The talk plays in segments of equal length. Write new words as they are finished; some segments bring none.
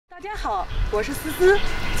大家好，我是思思，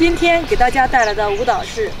今天给大家带来的舞蹈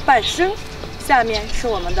是半身，下面是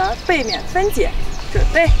我们的背面分解，准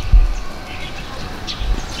备。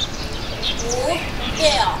5、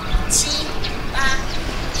6、7、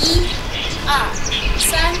8，1、2、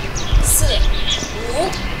3、4、5、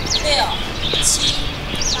6、7、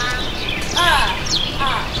8，2、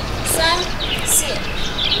3、4、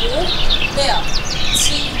5、6、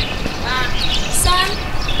7、8，3、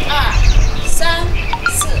3、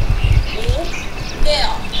4、5、6、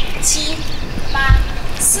7、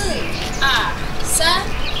8，4、3、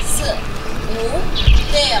4、5、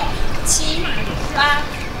6、7、8。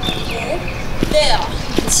5、6、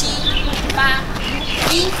7、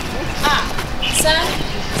8，1、2、3、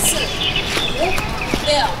4、5、6、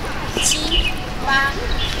7、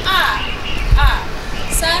8，2、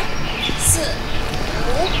3、4、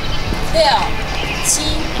5、6、7、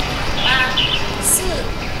8，4、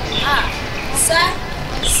3、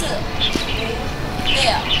4、5、6、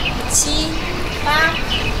7、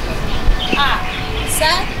8，2、3、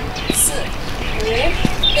4、5、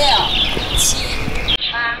6、7、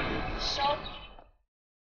8，收。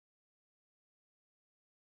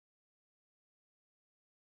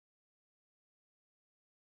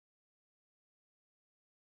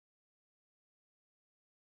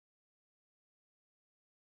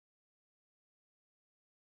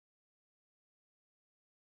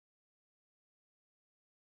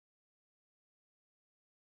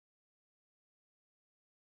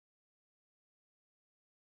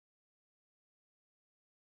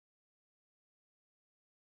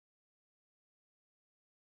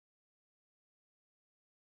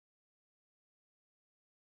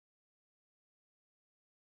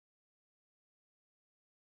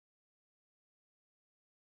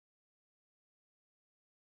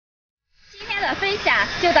今天的分享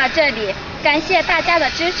就到这里，感谢大家的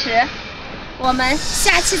支持，我们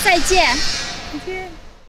下期再见。再见。